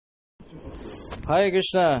Hi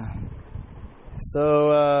Krishna.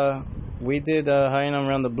 We did Harinama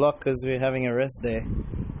around the block because we're having a rest day.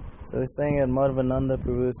 So we're staying at Madhavananda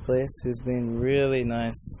Prabhu's place, who's been really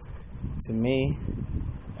nice to me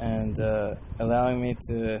and allowing me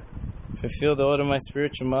to fulfill the order of my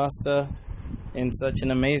spiritual master in such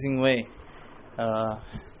an amazing way.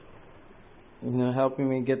 Helping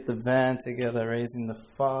me get the van together, raising the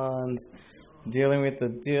funds, dealing with the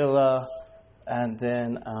dealer, and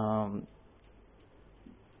then I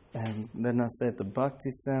stay at the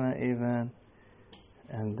Bhakti Center even,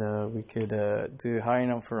 and we could do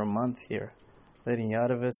Harinam for a month here, letting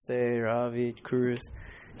Yadava stay, Ravi, cruise.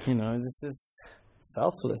 This is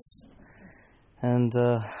selfless, and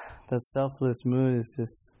that selfless mood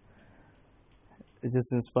is it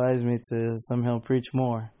just inspires me to somehow preach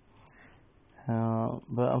more.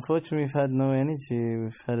 But unfortunately, we've had no energy.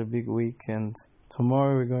 We've had a big week, and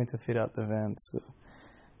tomorrow we're going to fit out the van. So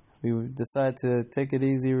we decided to take it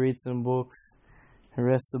easy, read some books,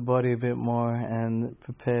 rest the body a bit more, and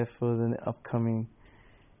prepare for the upcoming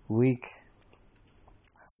week.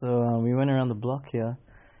 So we went around the block here,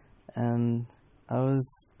 and I was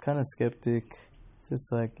kind of skeptic.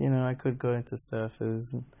 Just like, I could go into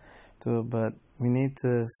surfers and do it, but we need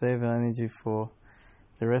to save our energy for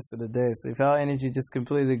the rest of the day. So if our energy just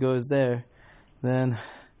completely goes there, then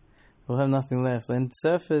we'll have nothing left. And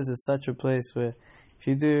surfers is such a place where if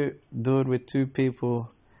you do it with two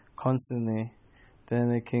people constantly,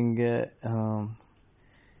 then it can get,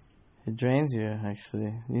 it drains you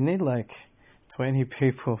actually. You need like 20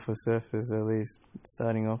 people for surfers at least,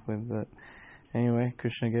 starting off with. But anyway,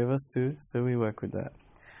 Krishna gave us two, so we work with that.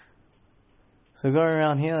 So going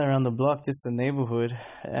around here, around the block, just the neighborhood,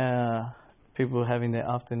 people having their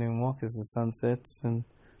afternoon walk as the sun sets, and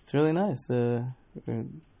it's really nice.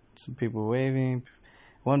 Some people waving.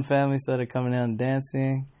 One family started coming out and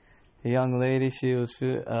dancing. A young lady, she was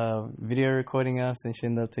video recording us, and she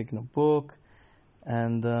ended up taking a book.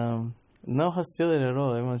 And no hostility at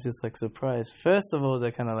all. Everyone's just like surprised. First of all,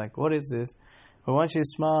 they're kind of like, "What is this?" But once you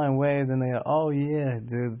smile and wave, then they go, "Oh yeah,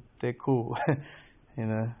 they're cool,"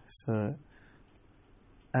 So.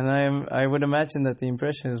 And I would imagine that the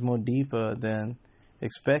impression is more deeper than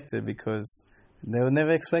expected, because they would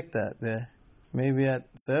never expect that there. Maybe at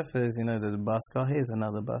surfers, there's a busker, here's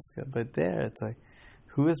another busker. But there, it's like,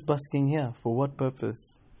 who is busking here? For what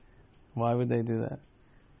purpose? Why would they do that?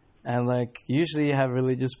 And like, usually you have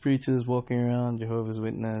religious preachers walking around, Jehovah's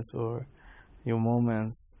Witness or your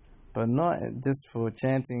Mormons, but not just for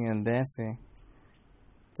chanting and dancing.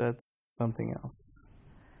 That's something else.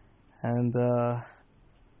 And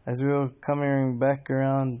as we were coming back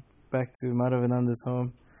to Madhavananda's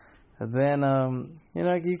home, then,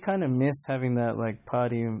 you kind of miss having that, like,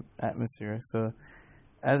 party atmosphere. So,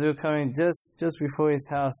 as we were coming, just before his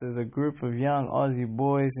house, there's a group of young Aussie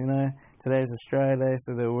boys, today's Australia Day,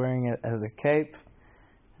 so they're wearing it as a cape,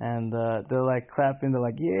 and they're, like, clapping, they're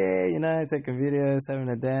like, yeah, taking videos, having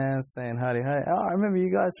a dance, saying howdy, howdy. Oh, I remember you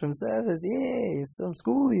guys from service, yeah, some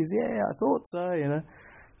schoolies, yeah, I thought so,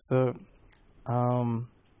 So,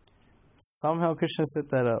 somehow Krishna set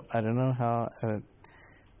that up. I don't know how.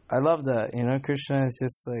 I love that. Krishna is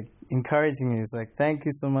just like encouraging me. He's like, thank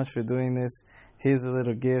you so much for doing this. Here's a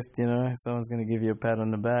little gift, someone's going to give you a pat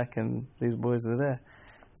on the back, and these boys were there.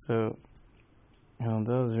 So, that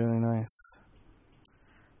was really nice.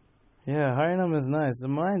 Yeah, Harinam is nice. The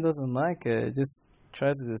mind doesn't like it. It just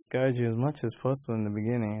tries to discourage you as much as possible in the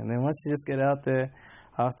beginning. And then once you just get out there,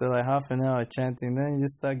 after like half an hour chanting, then you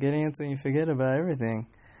just start getting into it and you forget about everything.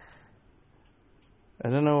 I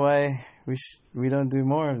don't know why we don't do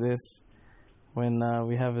more of this when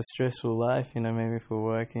we have a stressful life, maybe for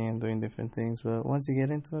working and doing different things. But once you get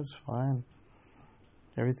into it, it's fine.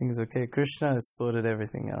 Everything's okay. Krishna has sorted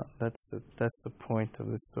everything out. That's the point of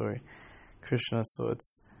the story. Krishna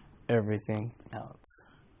sorts everything out.